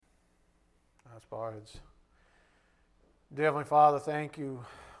Let's bow our heads. Dear Heavenly Father, thank you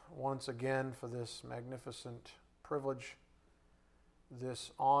once again for this magnificent privilege, this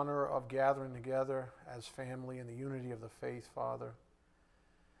honor of gathering together as family in the unity of the faith, Father.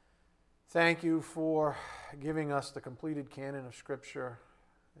 Thank you for giving us the completed canon of Scripture.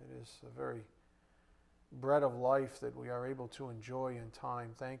 It is a very bread of life that we are able to enjoy in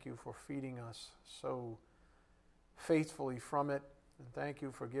time. Thank you for feeding us so faithfully from it. And thank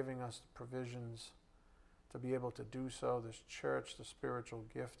you for giving us the provisions to be able to do so. This church, the spiritual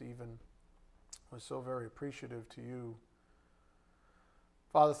gift even, was so very appreciative to you.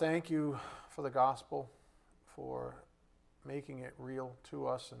 Father, thank you for the gospel, for making it real to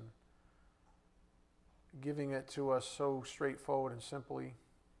us and giving it to us so straightforward and simply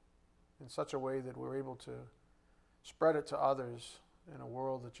in such a way that we're able to spread it to others in a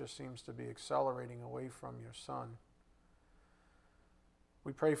world that just seems to be accelerating away from your Son.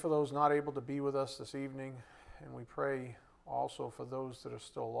 We pray for those not able to be with us this evening, and we pray also for those that are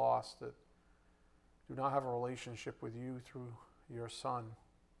still lost, that do not have a relationship with you through your Son.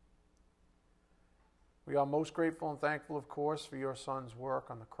 We are most grateful and thankful, of course, for your Son's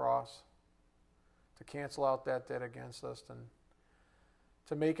work on the cross to cancel out that debt against us and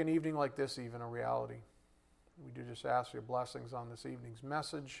to make an evening like this even a reality. We do just ask for your blessings on this evening's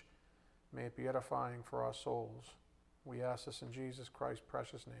message. May it be edifying for our souls. We ask this in Jesus Christ's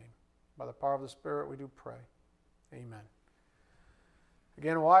precious name. By the power of the Spirit we do pray. Amen.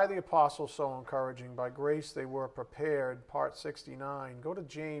 Again, why are the apostles so encouraging? By grace they were prepared, part 69. Go to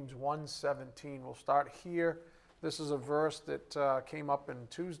James 1:17. We'll start here. This is a verse that came up in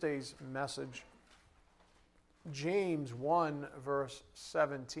Tuesday's message. James 1, verse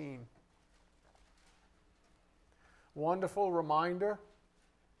 17. Wonderful reminder.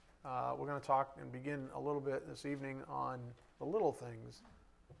 We're going to talk and begin a little bit this evening on the little things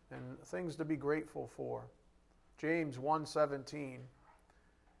and things to be grateful for. James 1:17.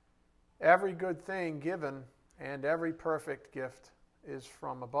 Every good thing given and every perfect gift is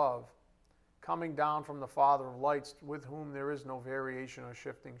from above, coming down from the Father of lights, with whom there is no variation or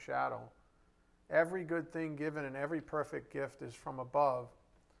shifting shadow. Every good thing given and every perfect gift is from above.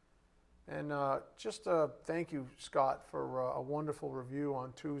 And just thank you, Scott, for a wonderful review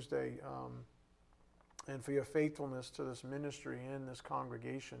on Tuesday and for your faithfulness to this ministry and this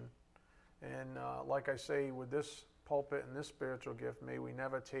congregation. And like I say, with this pulpit and this spiritual gift, may we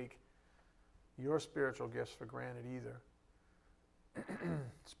never take your spiritual gifts for granted either.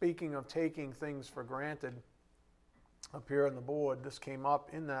 Speaking of taking things for granted, up here on the board, this came up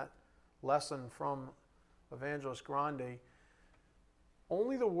in that lesson from Evangelist Grande.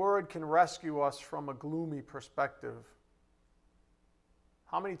 Only the Word can rescue us from a gloomy perspective.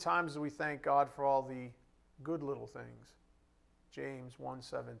 How many times do we thank God for all the good little things? James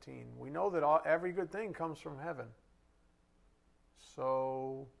 1:17. We know that every good thing comes from heaven.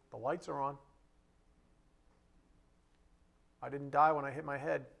 So the lights are on. I didn't die when I hit my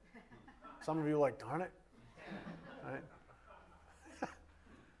head. Some of you are like, darn it. Right?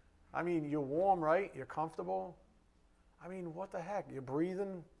 I mean, you're warm, right? You're comfortable. I mean, what the heck? You're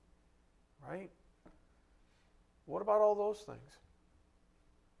breathing, right? What about all those things?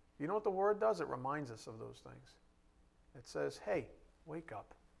 You know what the Word does? It reminds us of those things. It says, hey, wake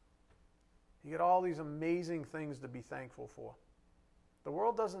up. You get all these amazing things to be thankful for. The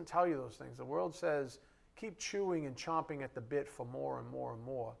world doesn't tell you those things. The world says, keep chewing and chomping at the bit for more and more and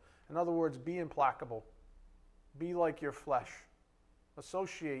more. In other words, be implacable. Be like your flesh.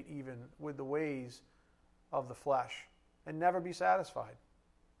 Associate even with the ways of the flesh. And never be satisfied.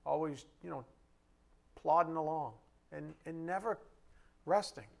 Always, plodding along. And never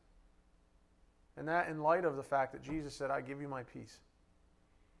resting. And that in light of the fact that Jesus said, I give you my peace.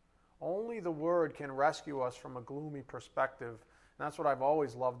 Only the Word can rescue us from a gloomy perspective. And that's what I've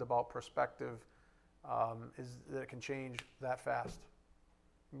always loved about perspective, is that it can change that fast.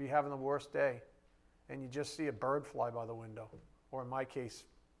 You can be having the worst day, and you just see a bird fly by the window. Or in my case,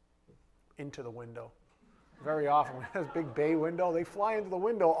 into the window. Very often, when there's a big bay window, they fly into the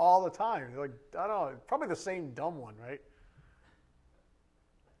window all the time. They're like, I don't know, probably the same dumb one, right?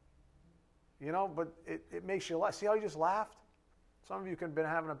 But it makes you laugh. See how you just laughed? Some of you could have been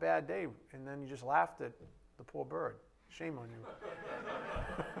having a bad day, and then you just laughed at the poor bird. Shame on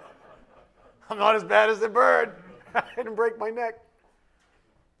you. I'm not as bad as the bird. I didn't break my neck.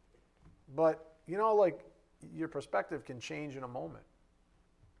 But, your perspective can change in a moment.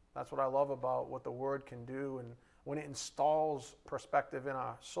 That's what I love about what the Word can do. And when it installs perspective in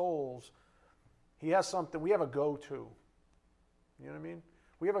our souls, He has something. We have a go-to. You know what I mean?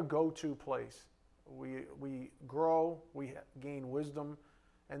 We have a go-to place. We grow, we gain wisdom,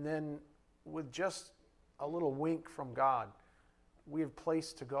 and then with just a little wink from God, we have a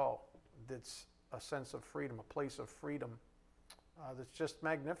place to go that's a sense of freedom, a place of freedom that's just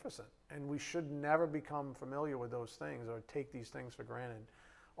magnificent. And we should never become familiar with those things or take these things for granted.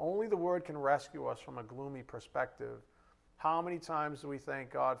 Only the Word can rescue us from a gloomy perspective. How many times do we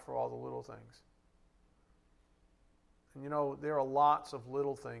thank God for all the little things? And you know, there are lots of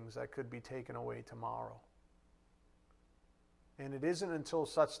little things that could be taken away tomorrow. And it isn't until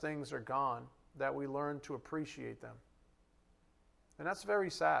such things are gone that we learn to appreciate them. And that's very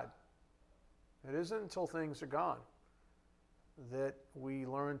sad. It isn't until things are gone that we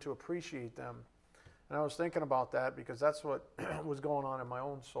learn to appreciate them. And I was thinking about that because that's what was going on in my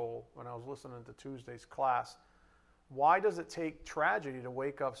own soul when I was listening to Tuesday's class. Why does it take tragedy to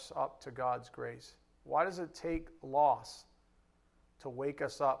wake us up to God's grace? Why does it take loss to wake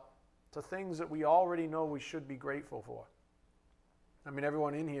us up to things that we already know we should be grateful for? I mean,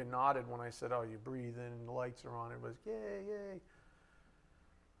 everyone in here nodded when I said, oh, you breathe in and the lights are on. It was, yay, yay.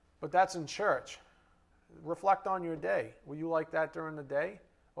 But that's in church. Reflect on your day. Were you like that during the day,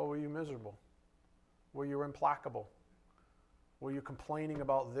 or were you miserable? Were you implacable? Were you complaining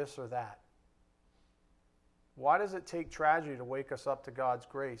about this or that? Why does it take tragedy to wake us up to God's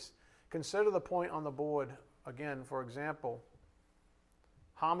grace? Consider the point on the board again. For example,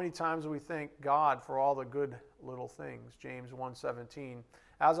 how many times do we thank God for all the good little things? James 1:17.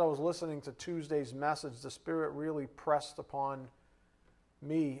 As I was listening to Tuesday's message, the Spirit really pressed upon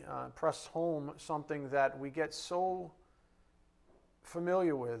me, pressed home something that we get so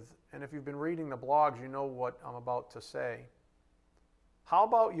familiar with. And if you've been reading the blogs, you know what I'm about to say. How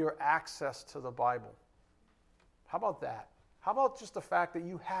about your access to the Bible? How about that? How about just the fact that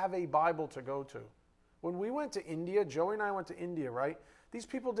you have a Bible to go to? When we went to India, Joey and I went to India, right? These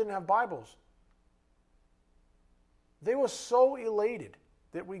people didn't have Bibles. They were so elated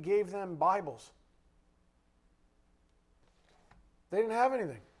that we gave them Bibles. They didn't have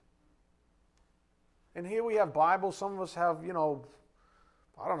anything. And here we have Bibles. Some of us have, you know,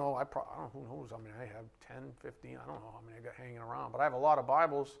 I don't know, who knows? I mean, I have 10, 15, I don't know how many I got hanging around. But I have a lot of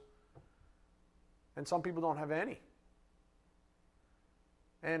Bibles. And some people don't have any.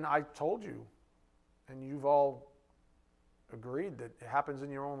 And I told you, and you've all agreed that it happens in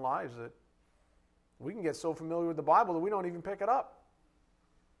your own lives, that we can get so familiar with the Bible that we don't even pick it up.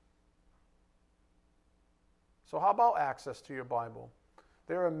 So how about access to your Bible?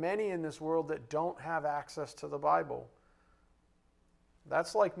 There are many in this world that don't have access to the Bible.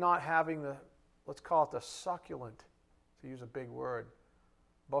 That's like not having the, let's call it the succulent, to use a big word,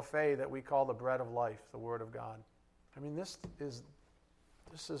 buffet that we call the bread of life, the Word of God. I mean, this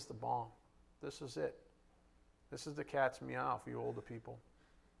is the bomb. This is it. This is the cat's meow for you older people.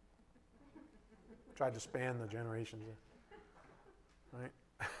 Tried to span the generations, right?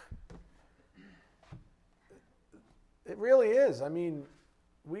 It really is. I mean,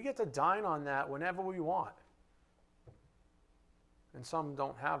 we get to dine on that whenever we want. And some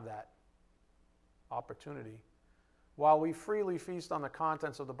don't have that opportunity. While we freely feast on the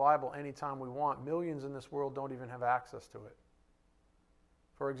contents of the Bible anytime we want, millions in this world don't even have access to it.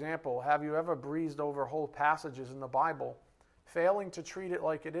 For example, have you ever breezed over whole passages in the Bible, failing to treat it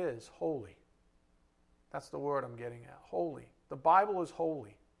like it is, holy? That's the word I'm getting at, holy. The Bible is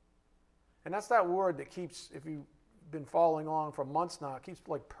holy. And that's that word that keeps, if you've been following along for months now, it keeps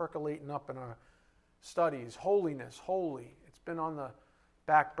like percolating up in our studies. Holiness, holy. It's been on the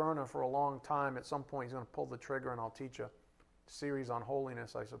back burner for a long time. At some point he's going to pull the trigger and I'll teach a series on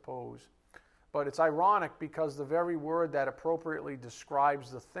holiness, I suppose. But it's ironic because the very word that appropriately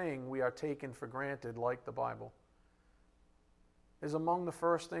describes the thing we are taking for granted, like the Bible, is among the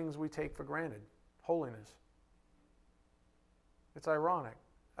first things we take for granted. Holiness. It's ironic.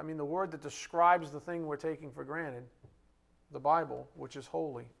 I mean, the word that describes the thing we're taking for granted, the Bible, which is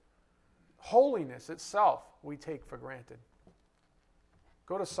holy. Holiness itself we take for granted.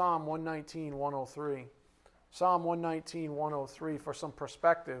 Go to Psalm 119, 103. Psalm 119, 103 for some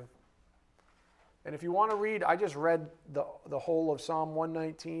perspective. And if you want to read, I just read the whole of Psalm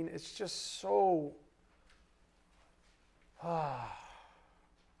 119. It's just so...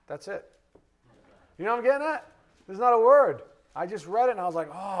 that's it. You know what I'm getting at? There's not a word. I just read it and I was like,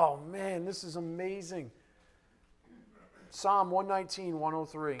 oh man, this is amazing. Psalm 119,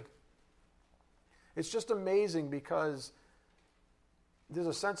 103. It's just amazing because there's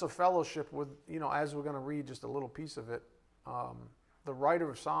a sense of fellowship with, you know, as we're going to read just a little piece of it. The writer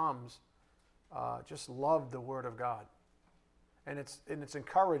of Psalms just loved the Word of God. And it's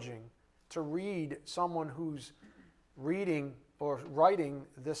encouraging to read someone who's reading or writing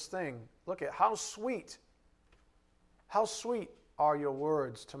this thing. Look at how sweet are your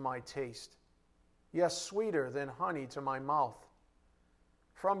words to my taste. yes, sweeter than honey to my mouth.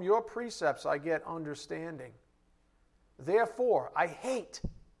 From your precepts I get understanding. Therefore, I hate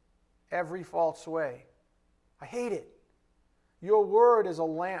every false way. I hate it. Your word is a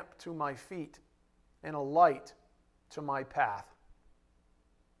lamp to my feet and a light to my path.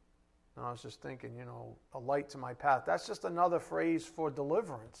 And I was just thinking, a light to my path. That's just another phrase for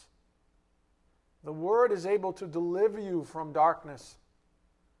deliverance. The word is able to deliver you from darkness.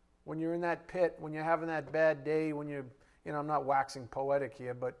 When you're in that pit, when you're having that bad day, when I'm not waxing poetic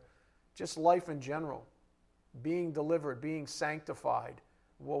here, but just life in general. Being delivered, being sanctified.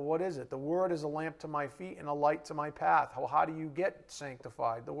 Well, what is it? The word is a lamp to my feet and a light to my path. How do you get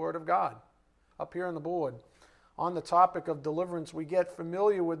sanctified? The word of God. Up here on the board. On the topic of deliverance, we get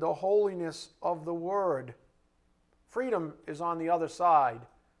familiar with the holiness of the word. Freedom is on the other side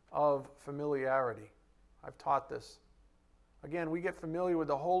of familiarity. I've taught this. Again, we get familiar with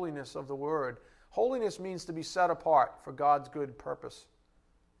the holiness of the word. Holiness means to be set apart for God's good purpose.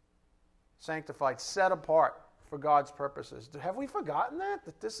 Sanctified, set apart for God's purposes. Have we forgotten that?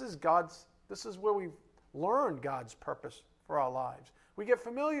 That this is where we've learned God's purpose for our lives. We get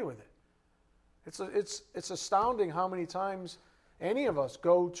familiar with it. It's astounding how many times any of us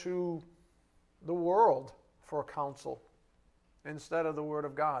go to the world for counsel instead of the Word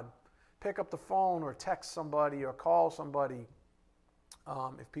of God. Pick up the phone or text somebody or call somebody,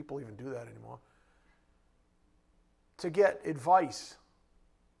 if people even do that anymore, to get advice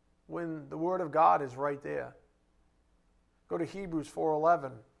when the Word of God is right there. Go to Hebrews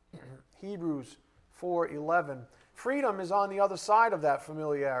 4:11. Hebrews 4:11. Freedom is on the other side of that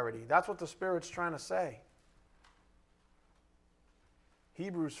familiarity. That's what the Spirit's trying to say.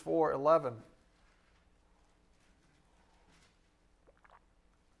 Hebrews 4:11.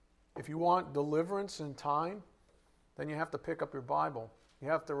 If you want deliverance in time, then you have to pick up your Bible. You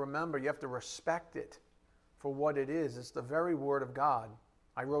have to remember, you have to respect it for what it is. It's the very Word of God.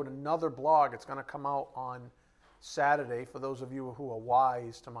 I wrote another blog. It's going to come out on Saturday. For those of you who are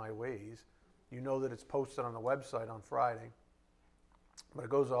wise to my ways, you know that it's posted on the website on Friday. But it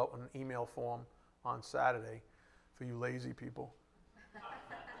goes out in email form on Saturday for you lazy people.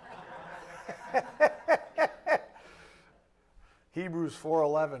 Hebrews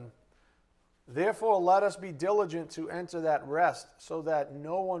 4:11. Therefore let us be diligent to enter that rest, so that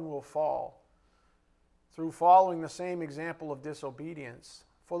no one will fall through following the same example of disobedience.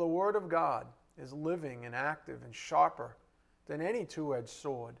 For the word of God is living and active and sharper than any two-edged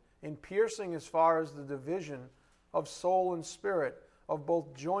sword, and piercing as far as the division of soul and spirit, of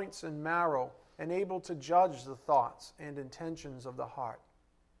both joints and marrow, and able to judge the thoughts and intentions of the heart.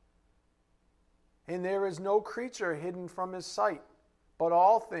 And there is no creature hidden from his sight, but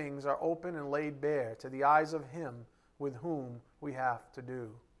all things are open and laid bare to the eyes of him with whom we have to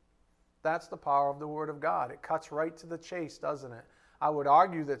do. That's the power of the Word of God. It cuts right to the chase, doesn't it? I would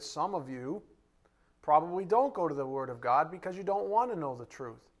argue that some of you probably don't go to the Word of God because you don't want to know the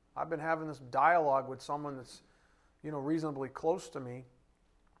truth. I've been having this dialogue with someone that's, reasonably close to me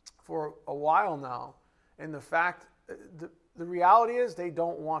for a while now. And the reality is they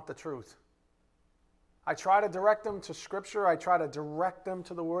don't want the truth. I try to direct them to Scripture. I try to direct them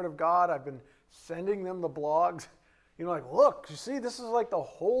to the Word of God. I've been sending them the blogs. Look, you see, this is like the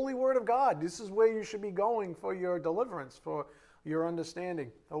holy Word of God. This is where you should be going for your deliverance, for your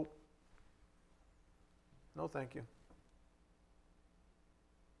understanding. Oh, no thank you.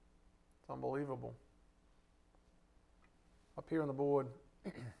 It's unbelievable. Up here on the board.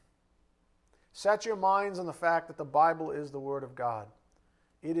 Set your minds on the fact that the Bible is the Word of God.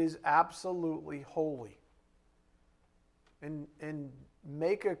 It is absolutely holy. And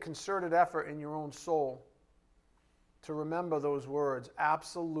make a concerted effort in your own soul to remember those words,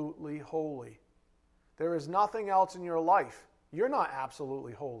 absolutely holy. There is nothing else in your life. You're not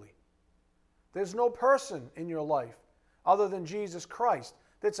absolutely holy. There's no person in your life other than Jesus Christ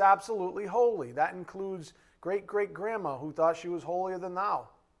that's absolutely holy. That includes great-great-grandma who thought she was holier than thou.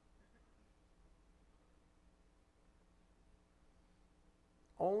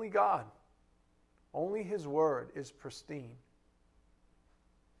 Only God, only His Word is pristine.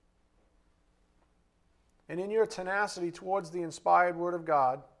 And in your tenacity towards the inspired Word of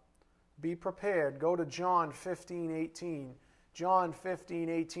God, be prepared. Go to John 15:18. John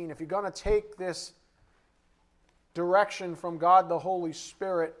 15:18. If you're going to take this direction from God the Holy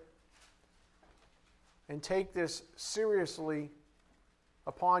Spirit and take this seriously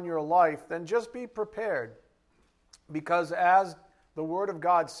upon your life, then just be prepared. Because as the Word of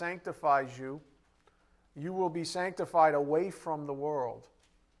God sanctifies you, you will be sanctified away from the world.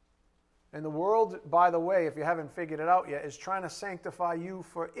 And the world, by the way, if you haven't figured it out yet, is trying to sanctify you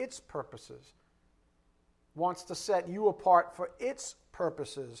for its purposes. wants to set you apart for its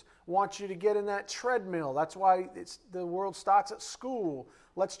purposes, wants you to get in that treadmill. That's why the world starts at school.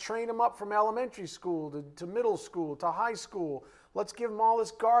 Let's train them up from elementary school to middle school to high school. Let's give them all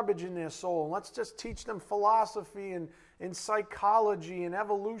this garbage in their soul. And let's just teach them philosophy and psychology and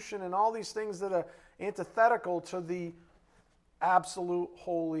evolution and all these things that are antithetical to the absolute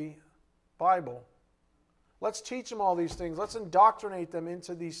holy Bible. Let's teach them all these things. Let's indoctrinate them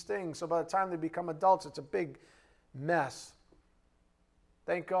into these things so by the time they become adults, it's a big mess.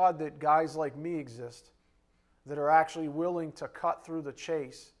 Thank God that guys like me exist that are actually willing to cut through the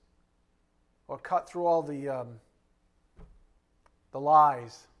chase or cut through all the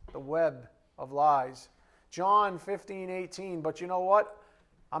lies, the web of lies. John 15:18, but you know what?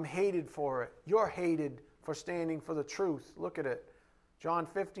 I'm hated for it. You're hated for standing for the truth. Look at it. John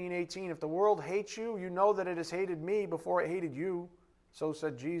 15:18, if the world hates you, you know that it has hated me before it hated you. So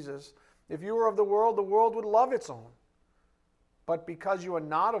said Jesus. If you were of the world would love its own. But because you are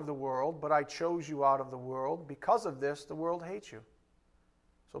not of the world, but I chose you out of the world, because of this, the world hates you.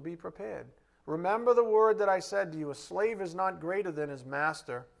 So be prepared. Remember the word that I said to you, a slave is not greater than his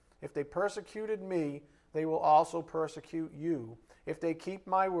master. If they persecuted me, they will also persecute you. If they kept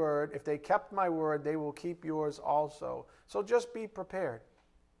my word, they will keep yours also. So just be prepared.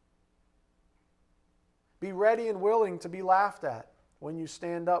 Be ready and willing to be laughed at when you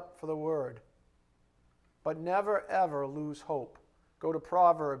stand up for the word. But never ever lose hope. Go to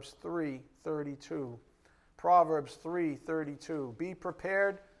Proverbs 3:32. Proverbs 3:32. Be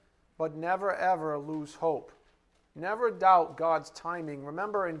prepared, but never ever lose hope. Never doubt God's timing.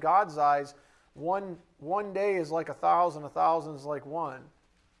 Remember, in God's eyes, one day is like 1,000 is like one.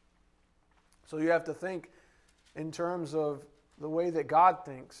 So you have to think in terms of the way that God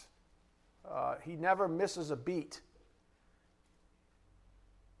thinks. He never misses a beat.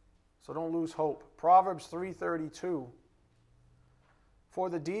 So don't lose hope. Proverbs 3:32. For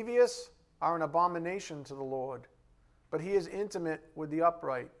the devious are an abomination to the Lord, but he is intimate with the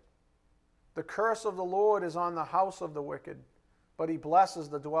upright. The curse of the Lord is on the house of the wicked, but he blesses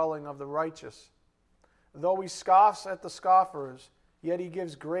the dwelling of the righteous. Though he scoffs at the scoffers, yet he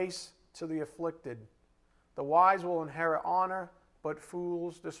gives grace to the afflicted. The wise will inherit honor, but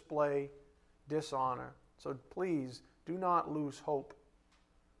fools display dishonor. So please do not lose hope.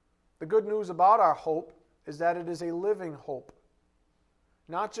 The good news about our hope is that it is a living hope.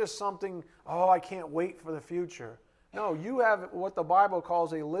 Not just something, I can't wait for the future. No, you have what the Bible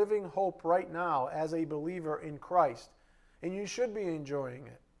calls a living hope right now as a believer in Christ. And you should be enjoying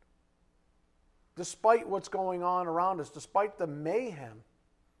it. Despite what's going on around us, despite the mayhem.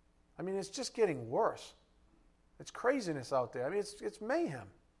 I mean, it's just getting worse. It's craziness out there. I mean, it's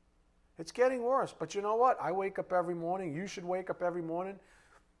mayhem. It's getting worse. But you know what? I wake up every morning. You should wake up every morning.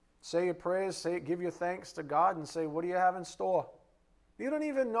 Say your prayers. Give your thanks to God and say, what do you have in store? You don't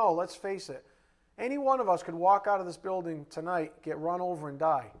even know. Let's face it. Any one of us could walk out of this building tonight, get run over, and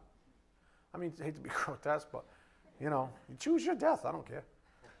die. I mean, I hate to be grotesque, but, you choose your death. I don't care.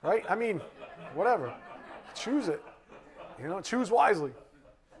 Right? I mean, whatever. Choose it. Choose wisely.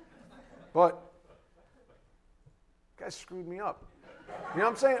 But, you guys screwed me up. You know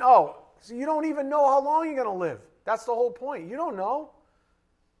what I'm saying? So you don't even know how long you're going to live. That's the whole point. You don't know.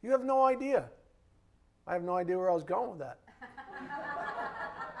 You have no idea. I have no idea where I was going with that.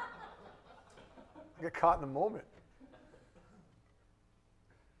 I get caught in the moment.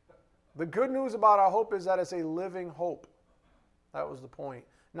 The good news about our hope is that it's a living hope. That was the point.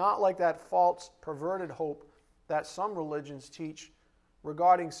 Not like that false, perverted hope that some religions teach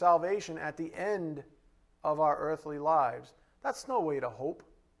regarding salvation at the end of our earthly lives. That's no way to hope.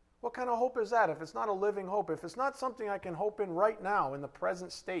 What kind of hope is that if it's not a living hope? If it's not something I can hope in right now in the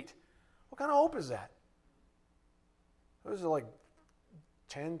present state, what kind of hope is that? Those are like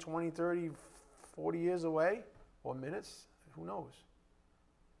 10, 20, 30, 40 years away, or minutes, who knows?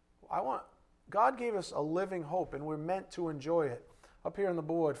 God gave us a living hope, and we're meant to enjoy it. Up here on the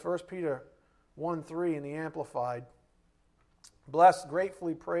board, 1 Peter 1:3 in the Amplified. Blessed,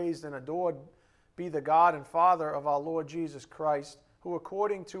 gratefully praised, and adored be the God and Father of our Lord Jesus Christ, who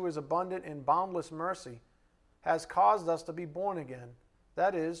according to his abundant and boundless mercy has caused us to be born again,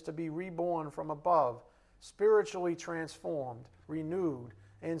 that is, to be reborn from above, spiritually transformed, renewed,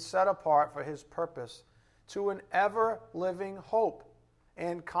 and set apart for his purpose, to an ever-living hope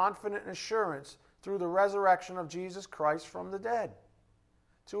and confident assurance through the resurrection of Jesus Christ from the dead.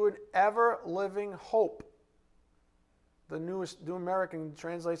 To an ever-living hope. The New American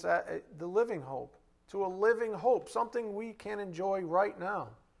translates that, the living hope. To a living hope, something we can enjoy right now.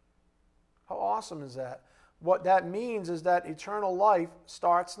 How awesome is that? what that means is that eternal life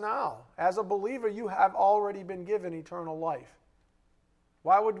starts now. As a believer, you have already been given eternal life.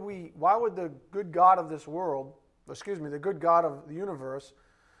 Why would the good God of this world, the good God of the universe,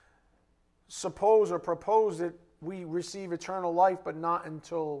 suppose or propose that we receive eternal life, but not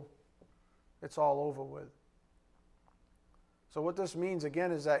until it's all over with? So what this means,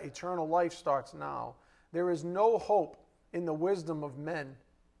 again, is that eternal life starts now. There is no hope in the wisdom of men.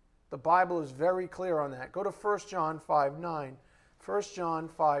 The Bible is very clear on that. Go to 1 John 5:9. 1 John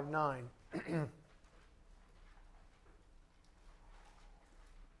 5:9.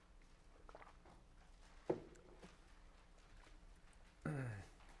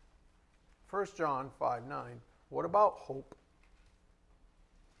 1 John 5:9. What about hope?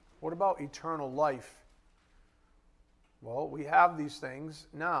 What about eternal life? Well, we have these things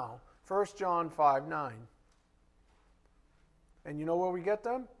now. 1 John 5:9. And you know where we get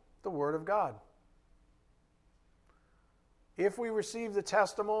them? The Word of God. If we receive the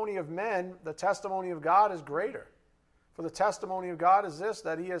testimony of men, the testimony of God is greater. For the testimony of God is this,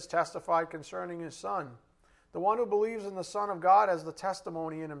 that He has testified concerning His Son. The one who believes in the Son of God has the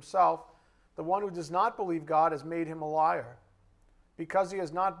testimony in himself. The one who does not believe God has made him a liar, because he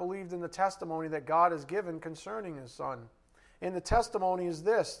has not believed in the testimony that God has given concerning His Son. And the testimony is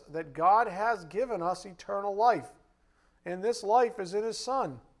this, that God has given us eternal life, and this life is in His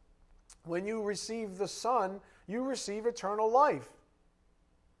Son. When you receive the Son, you receive eternal life.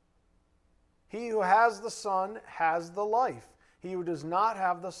 He who has the Son has the life. He who does not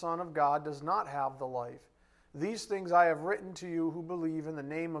have the Son of God does not have the life. These things I have written to you who believe in the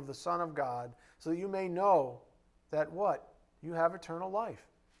name of the Son of God, so that you may know that what? You have eternal life.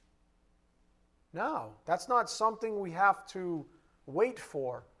 Now, that's not something we have to wait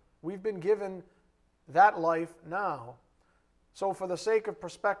for. We've been given that life now. So for the sake of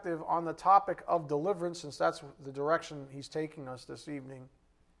perspective on the topic of deliverance, since that's the direction he's taking us this evening,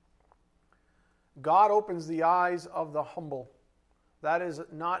 God opens the eyes of the humble. That is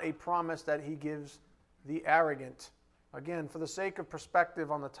not a promise that He gives the arrogant. Again, for the sake of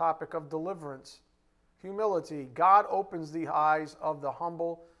perspective on the topic of deliverance, humility, God opens the eyes of the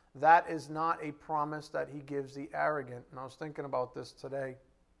humble. That is not a promise that He gives the arrogant. And I was thinking about this today.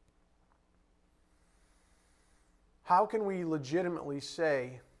 How can we legitimately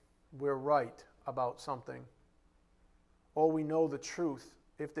say we're right about something, or we know the truth,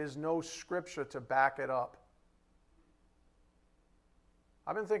 if there's no scripture to back it up?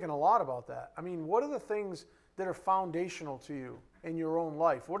 I've been thinking a lot about that. I mean, what are the things that are foundational to you in your own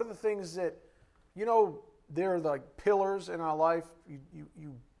life? What are the things that, they're like pillars in our life?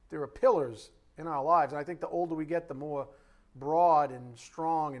 There are pillars in our lives, and I think the older we get, the more broad and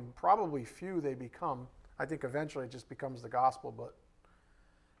strong and probably few they become. I think eventually it just becomes the gospel. But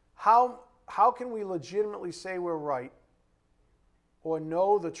how can we legitimately say we're right or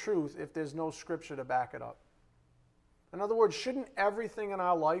know the truth if there's no scripture to back it up? In other words, shouldn't everything in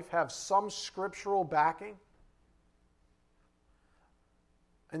our life have some scriptural backing?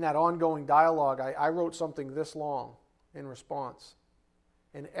 In that ongoing dialogue, I wrote something this long in response.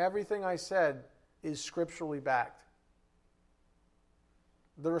 And everything I said is scripturally backed.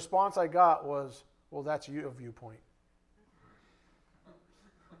 The response I got was, well, that's your viewpoint.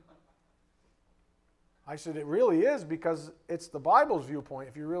 I said, it really is, because it's the Bible's viewpoint,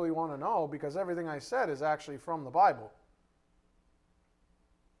 if you really want to know, because everything I said is actually from the Bible.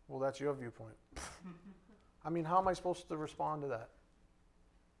 Well, that's your viewpoint. I mean, how am I supposed to respond to that?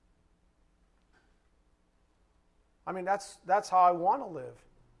 I mean, that's how I want to live.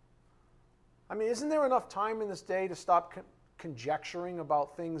 I mean, isn't there enough time in this day to stop conjecturing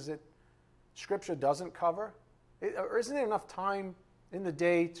about things that Scripture doesn't cover? Or isn't there enough time in the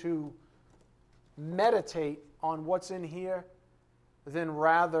day to meditate on what's in here than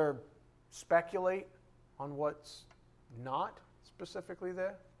rather speculate on what's not specifically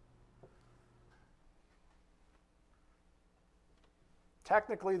there?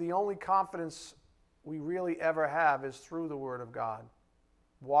 Technically, the only confidence we really ever have is through the Word of God,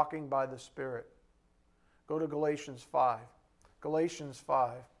 walking by the Spirit. Go to Galatians 5. Galatians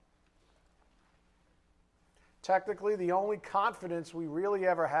 5. Technically, the only confidence we really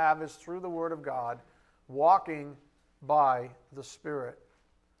ever have is through the Word of God, walking by the Spirit.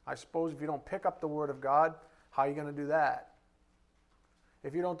 I suppose if you don't pick up the Word of God, how are you going to do that?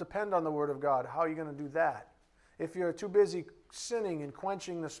 If you don't depend on the Word of God, how are you going to do that? If you're too busy sinning and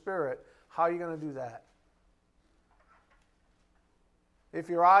quenching the Spirit, how are you going to do that? If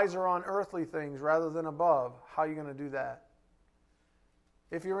your eyes are on earthly things rather than above, how are you going to do that?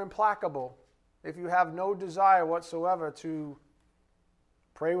 If you're implacable, if you have no desire whatsoever to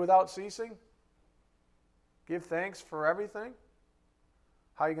pray without ceasing, Give thanks for everything?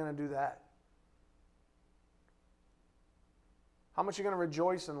 How are you going to do that? How much are you going to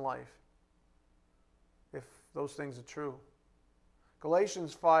rejoice in life if those things are true?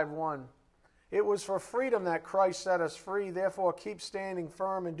 Galatians 5:1. It was for freedom that Christ set us free. Therefore, keep standing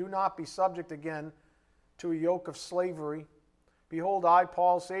firm and do not be subject again to a yoke of slavery. Behold, I,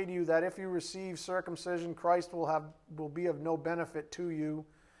 Paul, say to you that if you receive circumcision, Christ will be of no benefit to you.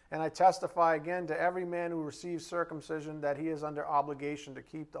 And I testify again to every man who receives circumcision that he is under obligation to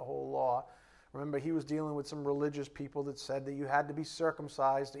keep the whole law. Remember, he was dealing with some religious people that said that you had to be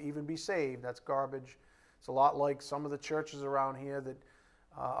circumcised to even be saved. That's garbage. It's a lot like some of the churches around here that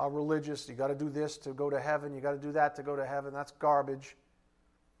are religious. You got to do this to go to heaven. You got to do that to go to heaven. That's garbage.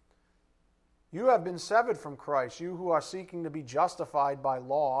 You have been severed from Christ, you who are seeking to be justified by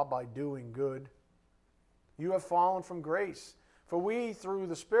law, by doing good. You have fallen from grace. For we, through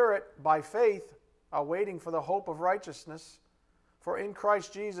the Spirit, by faith, are waiting for the hope of righteousness. For in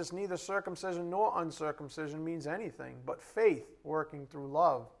Christ Jesus, neither circumcision nor uncircumcision means anything, but faith working through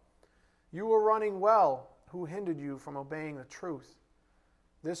love. You were running well. Who hindered you from obeying the truth?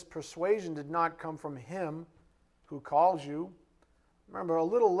 This persuasion did not come from him who calls you. Remember, a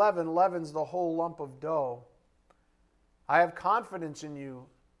little leaven leavens the whole lump of dough. I have confidence in you,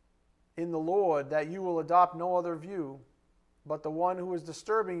 in the Lord, that you will adopt no other view, but the one who is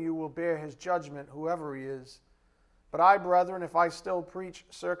disturbing you will bear his judgment, whoever he is. But I, brethren, if I still preach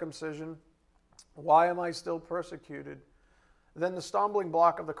circumcision, why am I still persecuted? Then the stumbling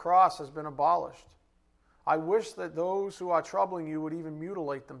block of the cross has been abolished. I wish that those who are troubling you would even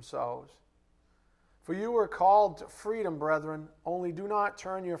mutilate themselves. For you were called to freedom, brethren, only do not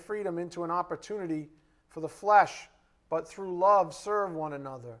turn your freedom into an opportunity for the flesh, but through love serve one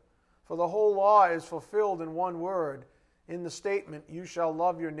another. For the whole law is fulfilled in one word, in the statement, you shall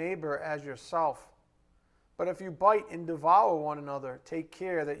love your neighbor as yourself. But if you bite and devour one another, take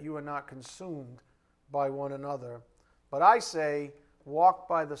care that you are not consumed by one another. But I say, walk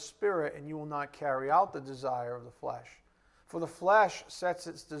by the Spirit, and you will not carry out the desire of the flesh. For the flesh sets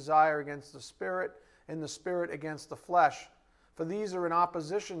its desire against the Spirit, and the Spirit against the flesh. For these are in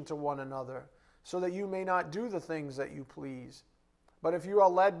opposition to one another, so that you may not do the things that you please. But if you are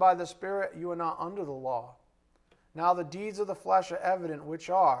led by the Spirit, you are not under the law. Now the deeds of the flesh are evident, which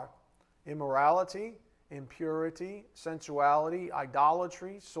are immorality, impurity, sensuality,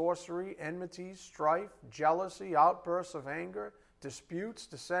 idolatry, sorcery, enmity, strife, jealousy, outbursts of anger, disputes,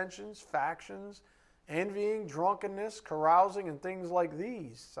 dissensions, factions, envying, drunkenness, carousing, and things like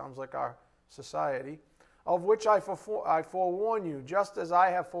these. Sounds like our society. Of which I forewarn you, just as I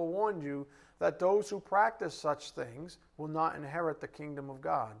have forewarned you, that those who practice such things will not inherit the kingdom of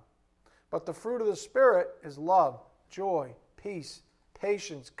God. But the fruit of the Spirit is love, joy, peace,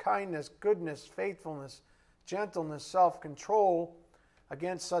 patience, kindness, goodness, faithfulness, gentleness, self-control.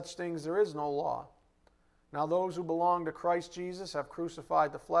 Against such things there is no law. Now those who belong to Christ Jesus have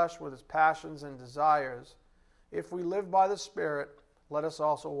crucified the flesh with its passions and desires. If we live by the Spirit, let us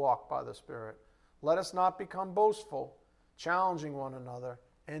also walk by the Spirit. Let us not become boastful, challenging one another,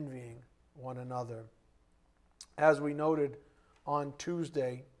 envying one another. As we noted on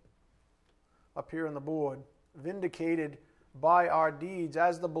Tuesday, up here on the board, vindicated by our deeds.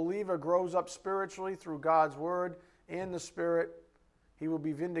 As the believer grows up spiritually through God's Word and the Spirit, he will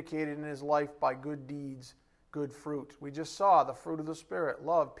be vindicated in his life by good deeds, good fruit. We just saw the fruit of the Spirit: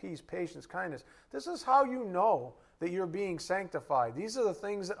 love, peace, patience, kindness. This is how you know that you're being sanctified. These are the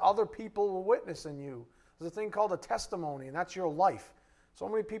things that other people will witness in you. There's a thing called a testimony, and that's your life. So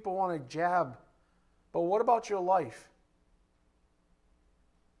many people want to jab, but what about your life?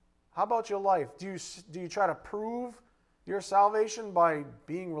 How about your life? Do you try to prove your salvation by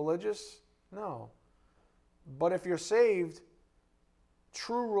being religious? No. But if you're saved,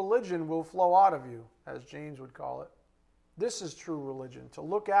 true religion will flow out of you, as James would call it. This is true religion, to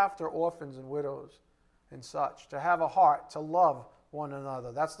look after orphans and widows and such, to have a heart, to love one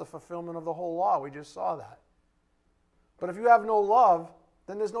another. That's the fulfillment of the whole law. We just saw that. But if you have no love,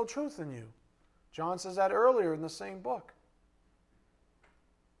 then there's no truth in you. John says that earlier in the same book.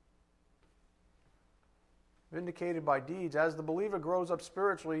 Vindicated by deeds. As the believer grows up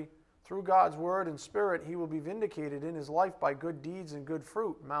spiritually through God's Word and Spirit, he will be vindicated in his life by good deeds and good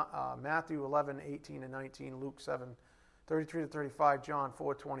fruit. Matthew 11:18 and 19, Luke 7:33 to 35, John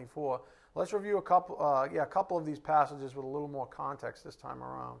 4:24. Let's review a couple of these passages with a little more context this time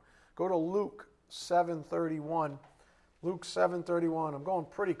around. Go to Luke 7:31. Luke 7:31. I'm going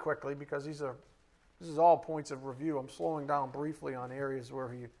pretty quickly because this is all points of review. I'm slowing down briefly on areas where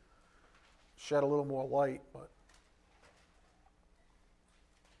he shed a little more light. But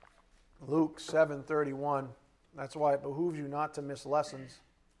Luke 7:31. That's why it behooves you not to miss lessons.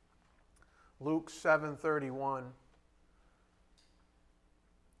 Luke 7:31.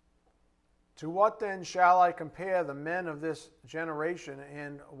 To what then shall I compare the men of this generation,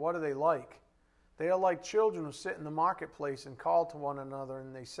 and what are they like? They are like children who sit in the marketplace and call to one another,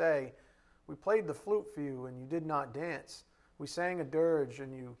 and they say, we played the flute for you, and you did not dance. We sang a dirge,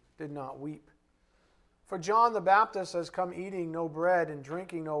 and you did not weep. For John the Baptist has come eating no bread and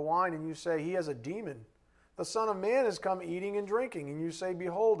drinking no wine, and you say, he has a demon. The Son of Man has come eating and drinking, and you say,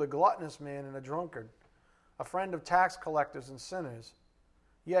 behold, a gluttonous man and a drunkard, a friend of tax collectors and sinners.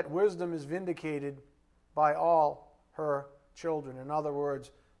 Yet wisdom is vindicated by all her children. In other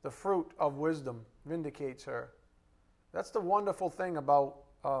words, the fruit of wisdom vindicates her. That's the wonderful thing about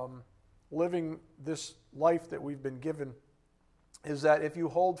living this life that we've been given, is that if you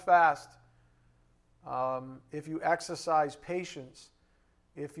hold fast, if you exercise patience,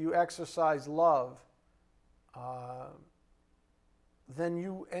 if you exercise love, then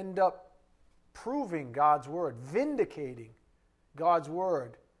you end up proving God's word, vindicating God's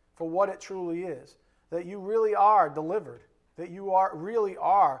word for what it truly is, that you really are delivered, that you really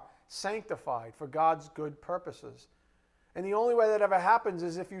are sanctified for God's good purposes. And the only way that ever happens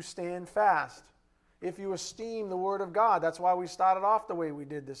is if you stand fast, if you esteem the word of God. That's why we started off the way we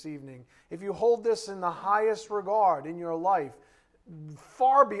did this evening. If you hold this in the highest regard in your life,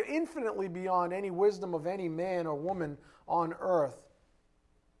 infinitely beyond any wisdom of any man or woman on earth.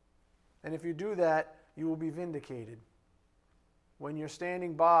 And if you do that, you will be vindicated. When you're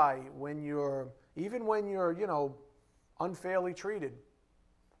standing by, even when you're, unfairly treated,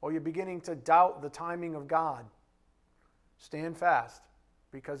 or you're beginning to doubt the timing of God, stand fast,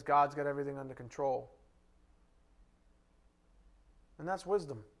 because God's got everything under control. And that's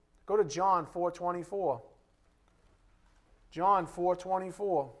wisdom. Go to John 4:24. John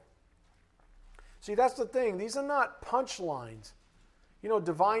 4:24. See, that's the thing. These are not punchlines.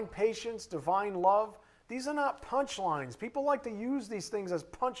 Divine patience, divine love. These are not punchlines. People like to use these things as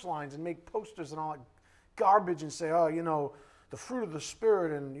punchlines and make posters and all that garbage and say, the fruit of the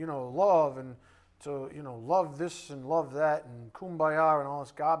Spirit and, love and to, love this and love that and kumbaya and all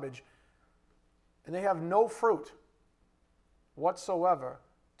this garbage. And they have no fruit whatsoever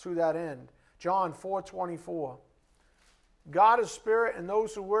to that end. John 4:24. God is spirit, and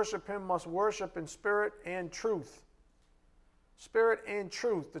those who worship him must worship in spirit and truth. Spirit and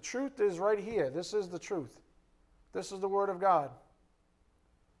truth. The truth is right here. This is the truth. This is the Word of God.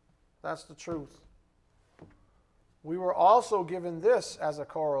 That's the truth. We were also given this as a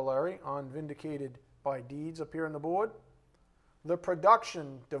corollary on vindicated by deeds up here on the board. The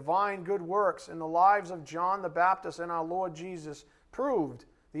production, divine good works in the lives of John the Baptist and our Lord Jesus proved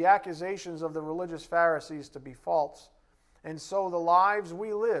the accusations of the religious Pharisees to be false. And so the lives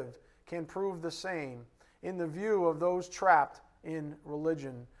we live can prove the same in the view of those trapped in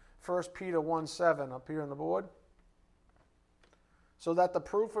religion. 1 Peter 1:7 up here on the board. So that the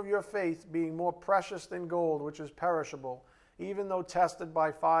proof of your faith, being more precious than gold, which is perishable, even though tested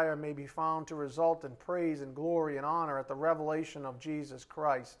by fire, may be found to result in praise and glory and honor at the revelation of Jesus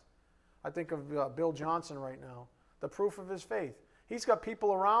Christ. I think of Bill Johnson right now. The proof of his faith. He's got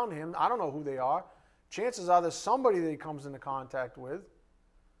people around him. I don't know who they are. Chances are there's somebody that he comes into contact with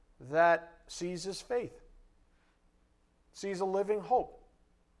that sees his faith, sees a living hope,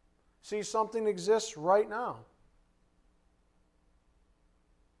 sees something exists right now.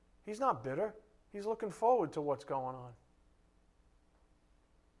 He's not bitter. He's looking forward to what's going on.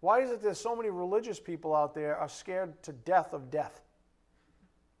 Why is it there's so many religious people out there are scared to death of death?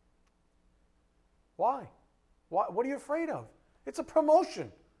 Why? What are you afraid of? It's a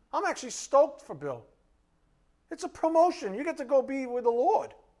promotion. I'm actually stoked for Bill. It's a promotion. You get to go be with the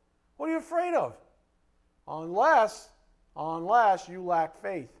Lord. What are you afraid of? Unless you lack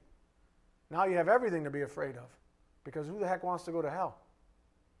faith. Now you have everything to be afraid of. Because who the heck wants to go to hell?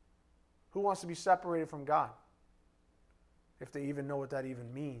 Who wants to be separated from God? If they even know what that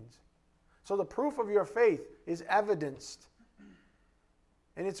even means. So the proof of your faith is evidenced.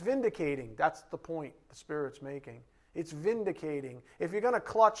 And it's vindicating. That's the point the Spirit's making. It's vindicating. If you're going to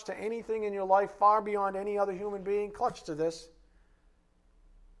clutch to anything in your life far beyond any other human being, clutch to this.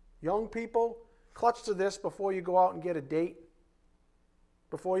 Young people, clutch to this before you go out and get a date.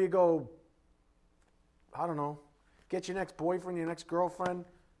 Before you go, get your next boyfriend, your next girlfriend.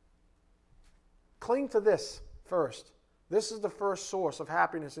 Cling to this first. This is the first source of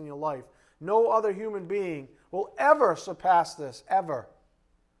happiness in your life. No other human being will ever surpass this, ever.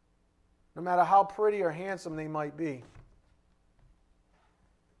 No matter how pretty or handsome they might be.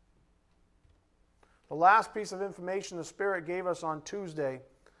 The last piece of information the Spirit gave us on Tuesday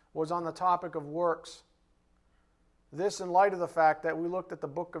was on the topic of works. This in light of the fact that we looked at the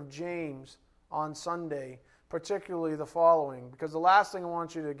book of James on Sunday, particularly the following, because the last thing I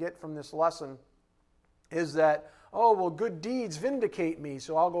want you to get from this lesson is that, oh, well, good deeds vindicate me,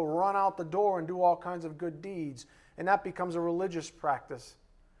 so I'll go run out the door and do all kinds of good deeds. And that becomes a religious practice.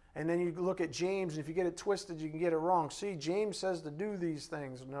 And then you look at James, and if you get it twisted, you can get it wrong. See, James says to do these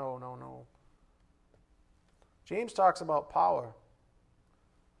things. No, no, no. James talks about power.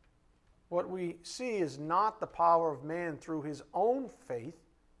 What we see is not the power of man through his own faith,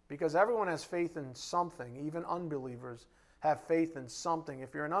 because everyone has faith in something. Even unbelievers have faith in something.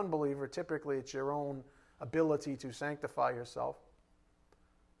 If you're an unbeliever, typically it's your own ability to sanctify yourself.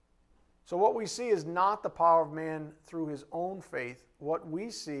 So what we see is not the power of man through his own faith. What we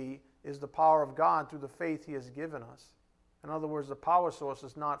see is the power of God through the faith he has given us. In other words, the power source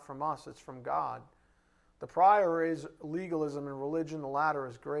is not from us, it's from God. The prior is legalism and religion, the latter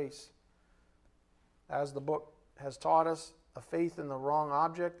is grace. As the book has taught us, a faith in the wrong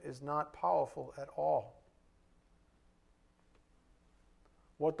object is not powerful at all.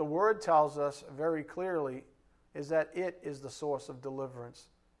 What the Word tells us very clearly is that it is the source of deliverance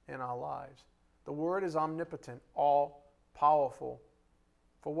in our lives. The Word is omnipotent, all-powerful.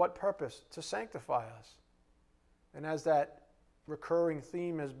 For what purpose? To sanctify us. And as that recurring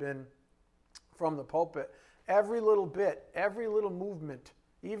theme has been from the pulpit, every little bit, every little movement,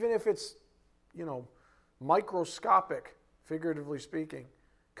 even if it's, microscopic, figuratively speaking,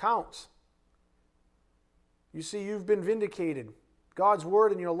 counts. You see, you've been vindicated. God's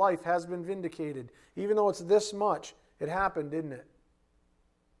word in your life has been vindicated. Even though it's this much, it happened, didn't it?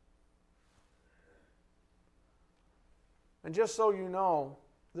 And just so you know,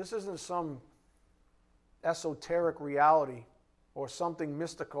 this isn't some esoteric reality or something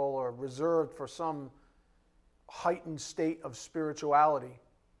mystical or reserved for some heightened state of spirituality.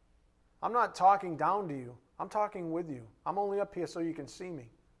 I'm not talking down to you. I'm talking with you. I'm only up here so you can see me.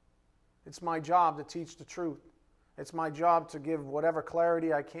 It's my job to teach the truth. It's my job to give whatever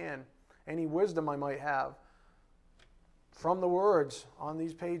clarity I can, any wisdom I might have, from the words on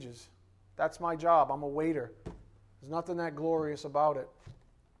these pages. That's my job. I'm a waiter. There's nothing that glorious about it.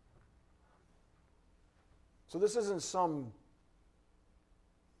 So this isn't some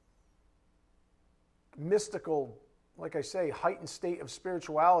mystical, like I say, heightened state of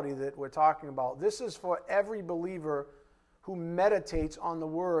spirituality that we're talking about. This is for every believer who meditates on the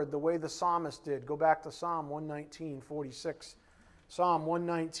Word the way the psalmist did. Go back to Psalm 119:46. Psalm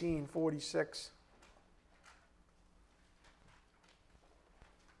 119:46.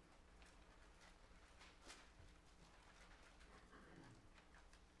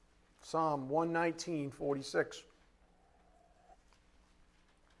 Psalm 119:46.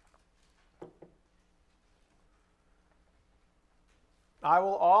 I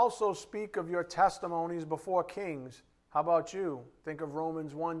will also speak of your testimonies before kings. How about you? Think of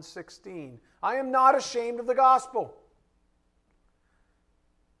Romans 1:16. I am not ashamed of the gospel.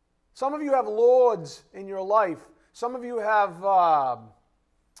 Some of you have lords in your life. Some of you have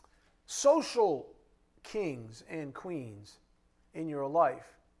social kings and queens in your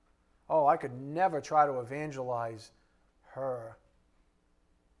life. Oh, I could never try to evangelize her.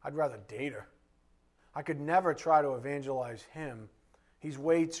 I'd rather date her. I could never try to evangelize him. He's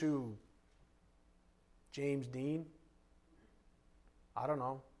way too James Dean. I don't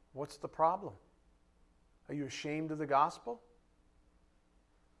know. What's the problem? Are you ashamed of the gospel?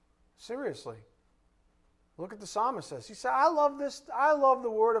 Seriously. Look at the psalmist says. He said, I love this. I love the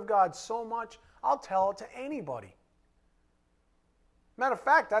word of God so much, I'll tell it to anybody. Matter of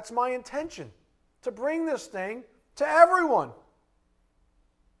fact, that's my intention, to bring this thing to everyone.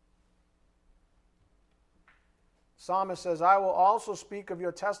 Psalmist says, I will also speak of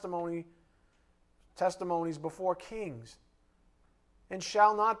your testimonies before kings, and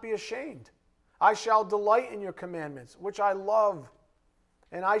shall not be ashamed. I shall delight in your commandments, which I love,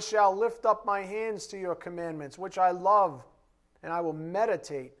 and I shall lift up my hands to your commandments, which I love, and I will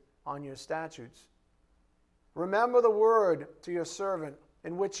meditate on your statutes. Remember the word to your servant,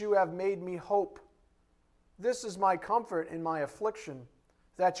 in which you have made me hope. This is my comfort in my affliction,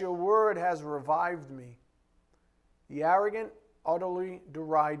 that your word has revived me. The arrogant utterly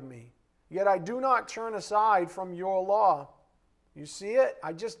deride me, yet I do not turn aside from your law. You see it?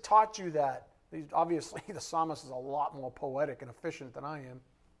 I just taught you that. Obviously, the psalmist is a lot more poetic and efficient than I am.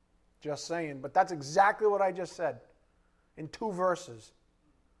 Just saying. But that's exactly what I just said in 2 verses.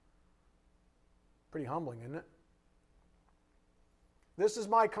 Pretty humbling, isn't it? This is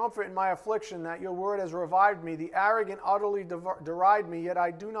my comfort in my affliction, that your word has revived me. The arrogant utterly deride me, yet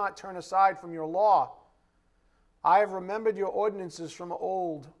I do not turn aside from your law. I have remembered your ordinances from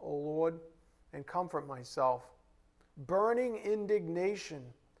old, O Lord, and comfort myself. Burning indignation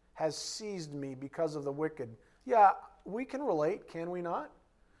has seized me because of the wicked. Yeah, we can relate, can we not?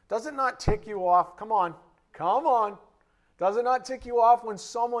 Does it not tick you off? Come on. Does it not tick you off when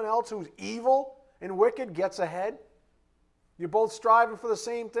someone else who's evil and wicked gets ahead? You're both striving for the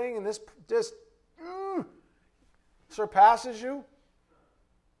same thing, and this just surpasses you?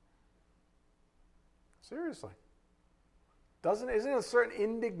 Seriously. Isn't it a certain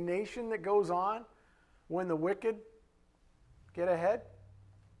indignation that goes on when the wicked get ahead?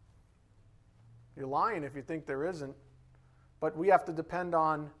 You're lying if you think there isn't. But we have to depend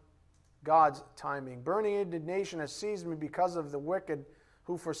on God's timing. Burning indignation has seized me because of the wicked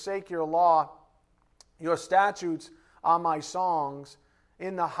who forsake your law. Your statutes are my songs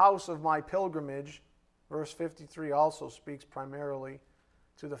in the house of my pilgrimage. Verse 53 also speaks primarily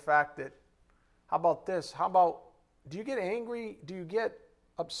to the fact that, how about this? Do you get angry? Do you get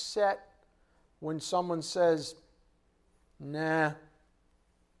upset when someone says, nah,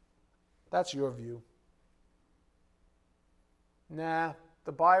 that's your view? Nah,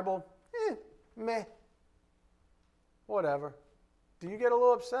 the Bible, meh, whatever. Do you get a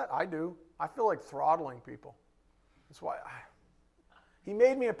little upset? I do. I feel like throttling people. That's why he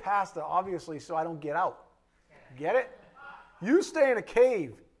made me a pastor, obviously, so I don't get out. Get it? You stay in a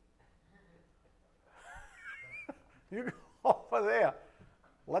cave. You go over there.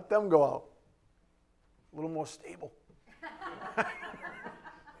 Let them go out. A little more stable.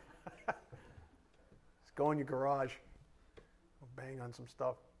 Just go in your garage. Bang on some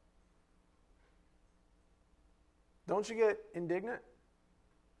stuff. Don't you get indignant?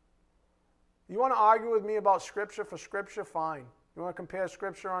 You want to argue with me about Scripture for Scripture? Fine. You want to compare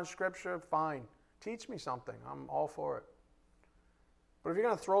Scripture on Scripture? Fine. Teach me something. I'm all for it. But if you're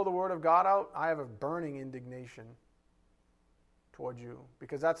going to throw the Word of God out, I have a burning indignation toward you,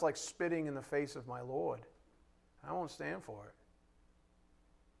 because that's like spitting in the face of my Lord. I won't stand for it.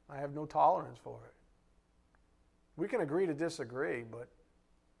 I have no tolerance for it. We can agree to disagree, but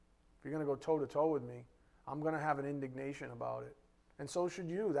if you're going to go toe-to-toe with me, I'm going to have an indignation about it. And so should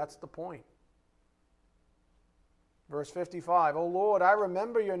you. That's the point. Verse 55, O Lord, I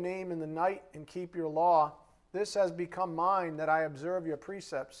remember your name in the night and keep your law. This has become mine, that I observe your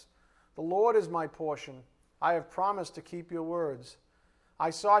precepts. The Lord is my portion. I have promised to keep your words. I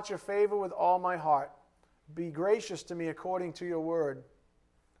sought your favor with all my heart. Be gracious to me according to your word.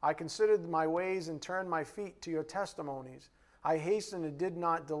 I considered my ways and turned my feet to your testimonies. I hastened and did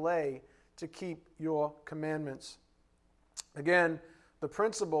not delay to keep your commandments. Again, the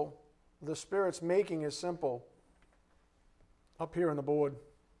principle the Spirit's making is simple. Up here on the board,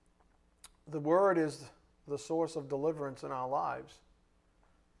 the Word is the source of deliverance in our lives.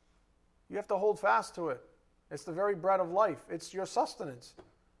 You have to hold fast to it. It's the very bread of life. It's your sustenance.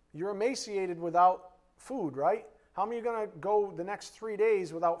 You're emaciated without food, right? How many are going to go the next 3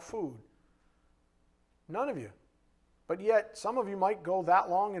 days without food? None of you. But yet, some of you might go that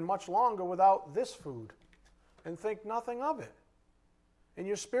long and much longer without this food and think nothing of it. And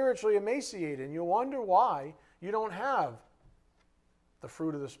you're spiritually emaciated, and you wonder why you don't have the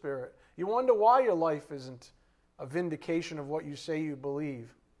fruit of the Spirit. You wonder why your life isn't a vindication of what you say you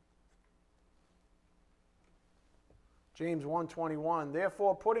believe. James 1:21,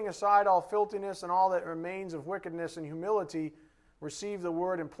 therefore, putting aside all filthiness and all that remains of wickedness and humility, receive the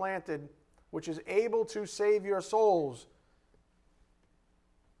word implanted, which is able to save your souls.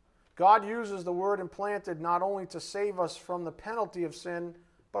 God uses the word implanted not only to save us from the penalty of sin,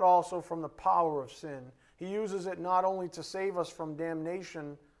 but also from the power of sin. He uses it not only to save us from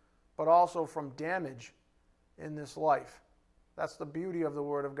damnation, but also from damage in this life. That's the beauty of the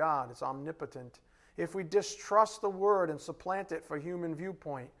Word of God. It's omnipotent. If we distrust the Word and supplant it for human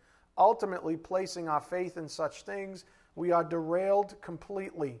viewpoint, ultimately placing our faith in such things, we are derailed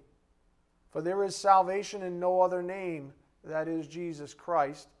completely. For there is salvation in no other name, that is Jesus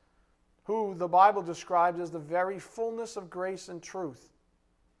Christ, who the Bible describes as the very fullness of grace and truth.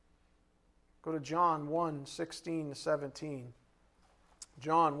 Go to John 1:16-17.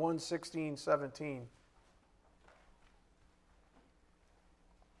 John 1:16-17.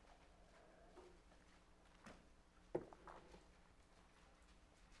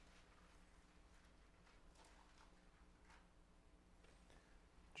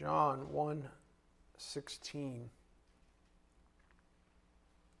 John 1:16.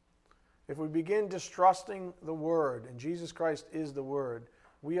 If we begin distrusting the Word, and Jesus Christ is the Word,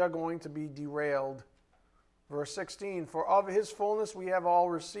 we are going to be derailed. Verse 16, for of his fullness we have all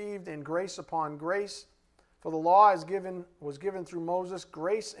received, and grace upon grace. For the law was given through Moses.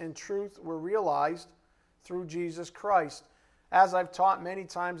 Grace and truth were realized through Jesus Christ. As I've taught many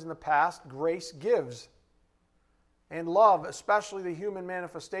times in the past, grace gives. And love, especially the human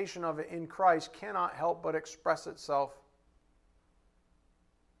manifestation of it in Christ, cannot help but express itself.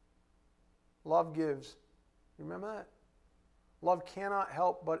 Love gives. Remember that? Love cannot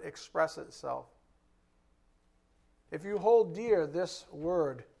help but express itself. If you hold dear this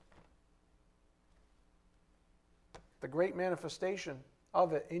word, the great manifestation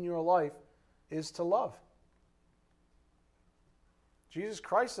of it in your life is to love. Jesus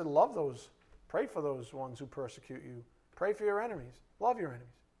Christ said, love those. Pray for those ones who persecute you. Pray for your enemies. Love your enemies.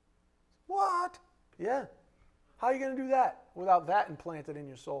 What? Yeah. How are you going to do that without that implanted in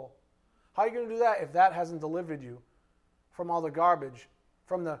your soul? How are you going to do that if that hasn't delivered you from all the garbage,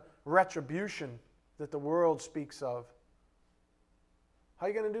 from the retribution that the world speaks of? How are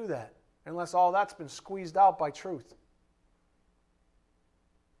you going to do that unless all that's been squeezed out by truth?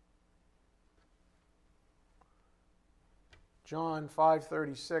 John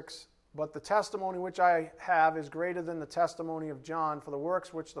 5:36, but the testimony which I have is greater than the testimony of John, for the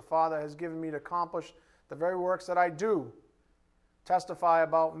works which the Father has given me to accomplish, the very works that I do, testify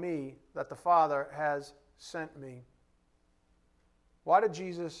about me that the Father has sent me. Why did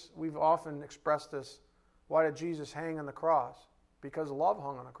Jesus, we've often expressed this, why did Jesus hang on the cross? Because love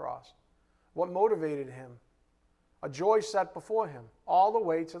hung on the cross. What motivated him? A joy set before him, all the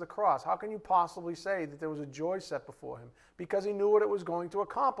way to the cross. How can you possibly say that there was a joy set before him? Because he knew what it was going to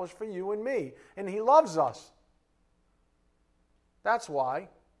accomplish for you and me. And he loves us. That's why.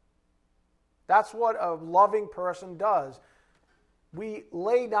 That's what a loving person does. We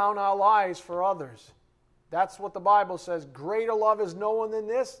lay down our lives for others. That's what the Bible says. Greater love is no one than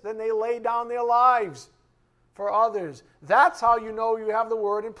this, than they lay down their lives for others. That's how you know you have the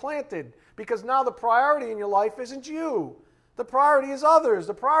word implanted. Because now the priority in your life isn't you. The priority is others.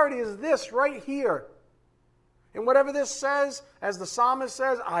 The priority is this right here. And whatever this says, as the psalmist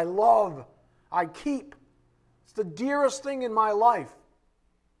says, I love, I keep. It's the dearest thing in my life.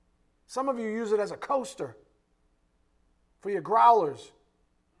 Some of you use it as a coaster for your growlers.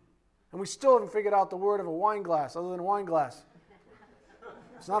 And we still haven't figured out the word of a wine glass other than a wine glass.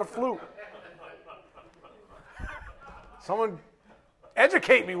 It's not a flute. Someone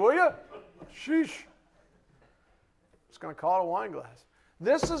educate me, will you? Sheesh. Just going to call it a wine glass.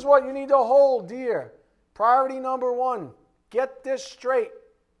 This is what you need to hold dear. Priority number one. Get this straight.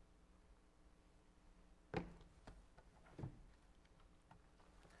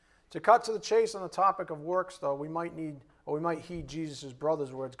 To cut to the chase on the topic of works, though, we might heed Jesus'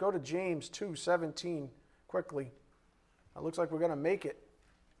 brother's words. Go to James 2:17 quickly. It looks like we're going to make it.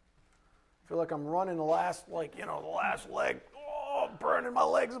 I feel like I'm running the last leg. Oh, I'm burning. My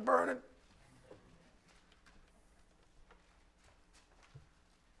legs are burning.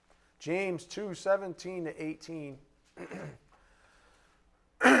 James 2:17 to 18.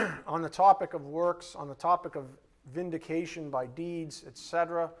 On the topic of works, on the topic of vindication by deeds,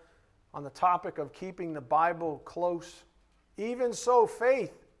 etc., on the topic of keeping the Bible close. Even so,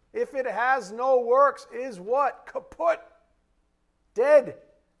 faith, if it has no works, is what? Kaput. Dead,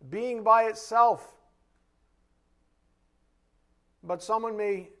 being by itself. But someone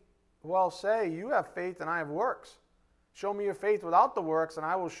may well say, you have faith and I have works. Show me your faith without the works, and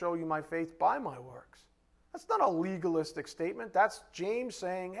I will show you my faith by my works. That's not a legalistic statement. That's James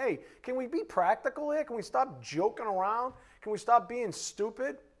saying, hey, can we be practical here? Can we stop joking around? Can we stop being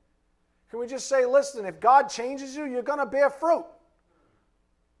stupid? Can we just say, listen, if God changes you, you're going to bear fruit.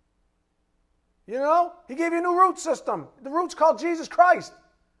 You know? He gave you a new root system. The root's called Jesus Christ.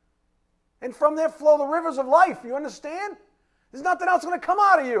 And from there flow the rivers of life. You understand? There's nothing else going to come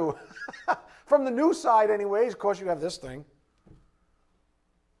out of you. From the new side anyways. Of course, you have this thing.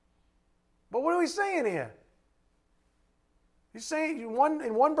 But what are we saying here? You're saying, in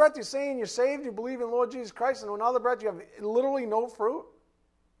one breath you're saying you're saved, you believe in Lord Jesus Christ, and in another breath you have literally no fruit?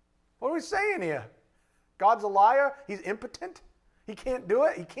 What are we saying here? God's a liar? He's impotent? He can't do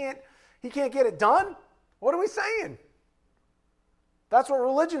it? He can't get it done? What are we saying? That's what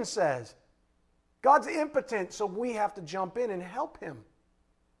religion says. God's impotent, so we have to jump in and help him.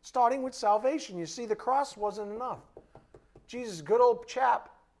 Starting with salvation. You see, the cross wasn't enough. Jesus, good old chap,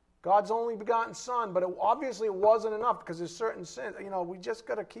 God's only begotten Son, but obviously it wasn't enough because there's certain sins. You know, we just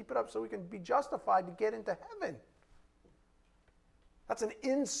got to keep it up so we can be justified to get into heaven. That's an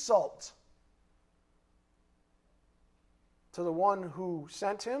insult to the one who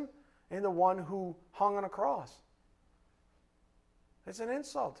sent him and the one who hung on a cross. It's an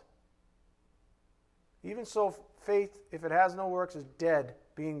insult. Even so, faith, if it has no works, is dead,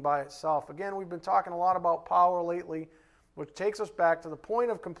 being by itself. Again, we've been talking a lot about power lately, which takes us back to the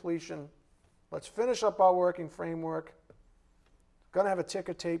point of completion Let's finish up our working framework. Going to have a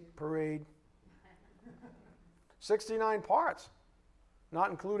ticker tape parade. 69 parts, not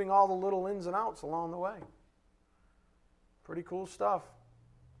including all the little ins and outs along the way. Pretty cool stuff.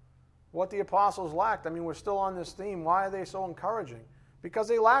 What the apostles lacked, I mean, we're still on this theme. Why are they so encouraging? Because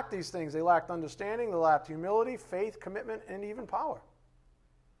they lacked these things. They lacked understanding, they lacked humility, faith, commitment, and even power.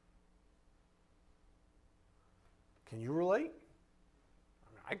 Can you relate?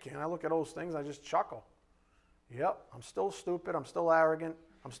 I can. I look at those things, I just chuckle. Yep, I'm still stupid, I'm still arrogant,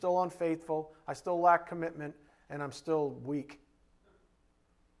 I'm still unfaithful, I still lack commitment, and I'm still weak.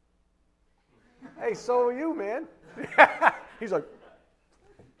 Hey, so are you, man. He's like,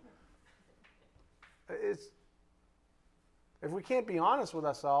 if we can't be honest with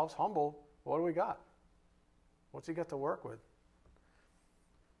ourselves, humble, what do we got? What's he got to work with?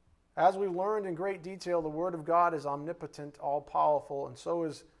 As we've learned in great detail, the Word of God is omnipotent, all-powerful, and so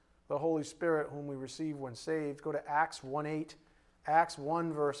is the Holy Spirit, whom we receive when saved. Go to Acts 1:8. Acts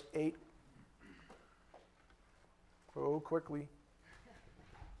 1, verse 8. Go quickly.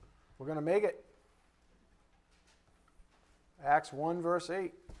 We're going to make it. Acts 1, verse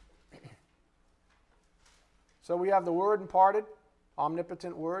 8. So we have the Word imparted,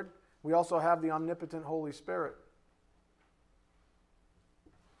 omnipotent Word. We also have the omnipotent Holy Spirit.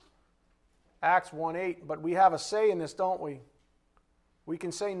 Acts 1:8. But we have a say in this, don't we? We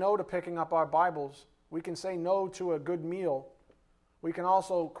can say no to picking up our Bibles. We can say no to a good meal. We can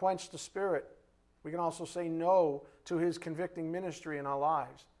also quench the Spirit. We can also say no to His convicting ministry in our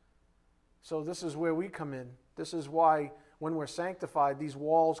lives. So this is where we come in. This is why when we're sanctified, these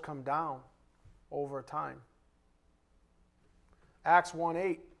walls come down over time. Acts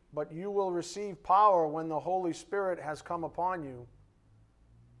 1:8. But you will receive power when the Holy Spirit has come upon you.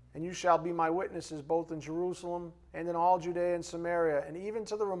 And you shall be my witnesses both in Jerusalem and in all Judea and Samaria and even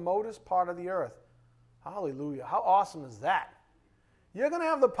to the remotest part of the earth. Hallelujah. How awesome is that? You're going to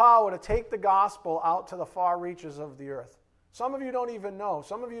have the power to take the gospel out to the far reaches of the earth. Some of you don't even know.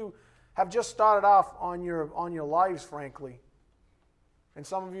 Some of you have just started off on your lives, frankly. And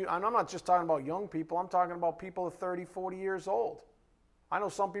some of you, and I'm not just talking about young people, I'm talking about people of 30, 40 years old. I know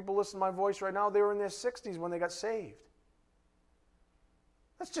some people listen to my voice right now, they were in their 60s when they got saved.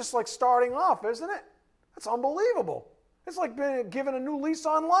 That's just like starting off, isn't it? That's unbelievable. It's like being given a new lease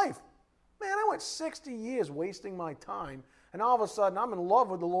on life. Man, I went 60 years wasting my time, and all of a sudden I'm in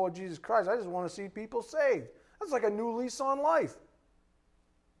love with the Lord Jesus Christ. I just want to see people saved. That's like a new lease on life.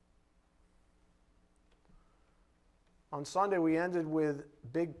 On Sunday, we ended with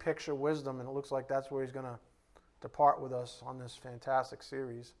big picture wisdom, and it looks like that's where he's going to depart with us on this fantastic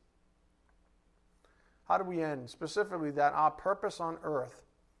series. How do we end? Specifically, that our purpose on earth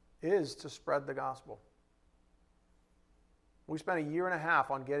is to spread the gospel. We spent a year and a half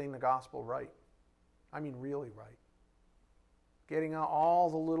on getting the gospel right. I mean, really right. Getting out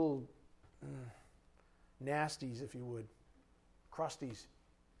all the little nasties, if you would, crusties.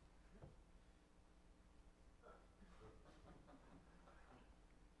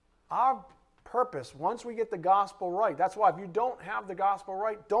 Our purpose, once we get the gospel right, that's why if you don't have the gospel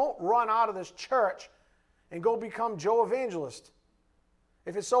right, don't run out of this church and go become Joe Evangelist.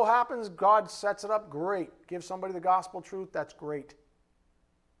 If it so happens, God sets it up, great. Give somebody the gospel truth, that's great.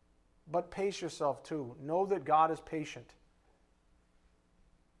 But pace yourself too. Know that God is patient.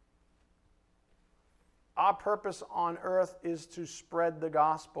 Our purpose on earth is to spread the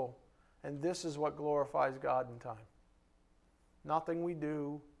gospel, and this is what glorifies God in time. Nothing we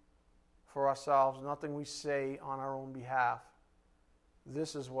do for ourselves, nothing we say on our own behalf.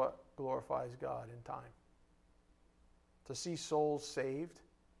 This is what glorifies God in time. To see souls saved,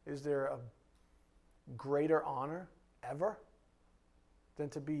 is there a greater honor ever than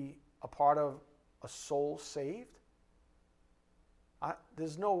to be a part of a soul saved?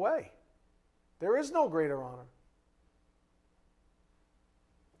 There's no way. There is no greater honor.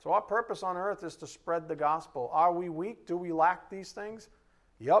 So our purpose on earth is to spread the gospel. Are we weak? Do we lack these things?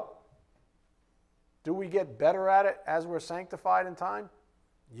 Yep. Do we get better at it as we're sanctified in time?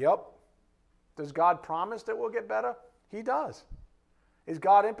 Yep. Does God promise that we'll get better? He does. Is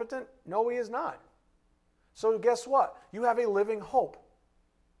God impotent? No, He is not. So guess what? You have a living hope.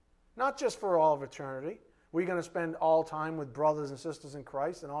 Not just for all of eternity. We're going to spend all time with brothers and sisters in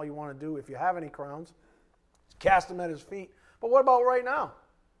Christ, and all you want to do, if you have any crowns, is cast them at His feet. But what about right now?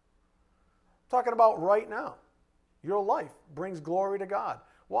 I'm talking about right now. Your life brings glory to God.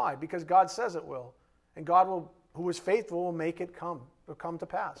 Why? Because God says it will. And God will, who is faithful, will make it come to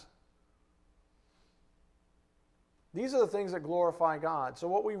pass. These are the things that glorify God. So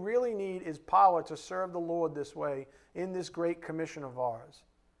what we really need is power to serve the Lord this way in this great commission of ours.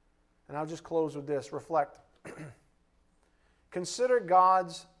 And I'll just close with this. Reflect. Consider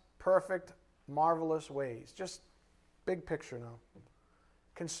God's perfect, marvelous ways. Just big picture now.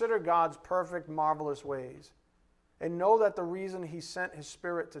 Consider God's perfect, marvelous ways. And know that the reason He sent His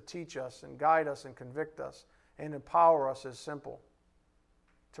Spirit to teach us and guide us and convict us and empower us is simple.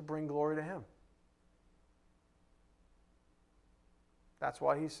 To bring glory to Him. That's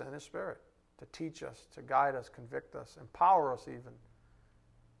why He sent His Spirit. To teach us, to guide us, convict us, empower us even.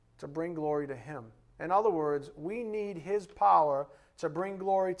 To bring glory to Him. In other words, we need His power to bring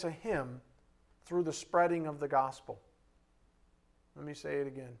glory to Him through the spreading of the gospel. Let me say it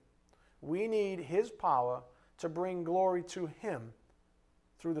again. We need His power to bring glory to Him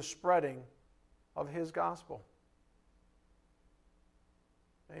through the spreading of His gospel.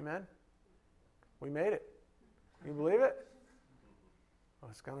 Amen? We made it. You believe it? Well,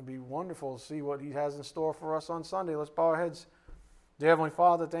 it's going to be wonderful to see what He has in store for us on Sunday. Let's bow our heads. Dear Heavenly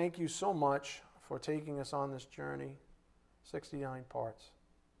Father, thank You so much for taking us on this journey, 69 parts.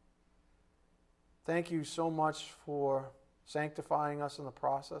 Thank You so much for sanctifying us in the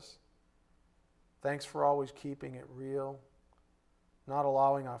process. Thanks for always keeping it real, not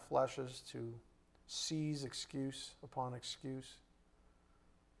allowing our fleshes to seize excuse upon excuse,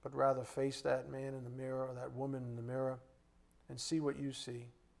 but rather face that man in the mirror or that woman in the mirror and see what You see.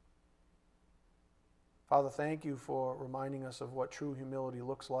 Father, thank You for reminding us of what true humility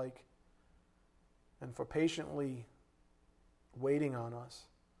looks like and for patiently waiting on us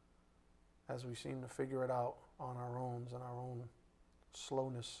as we seem to figure it out on our own and our own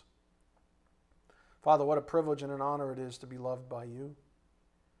slowness. Father, what a privilege and an honor it is to be loved by You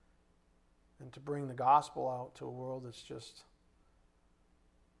and to bring the gospel out to a world that's just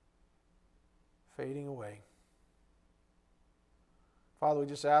fading away. Father, we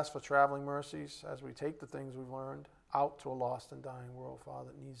just ask for traveling mercies as we take the things we've learned out to a lost and dying world, Father,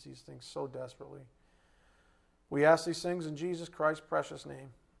 that needs these things so desperately. We ask these things in Jesus Christ's precious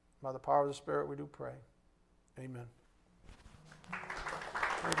name. By the power of the Spirit we do pray. Amen.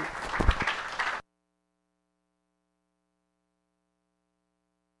 Thank you.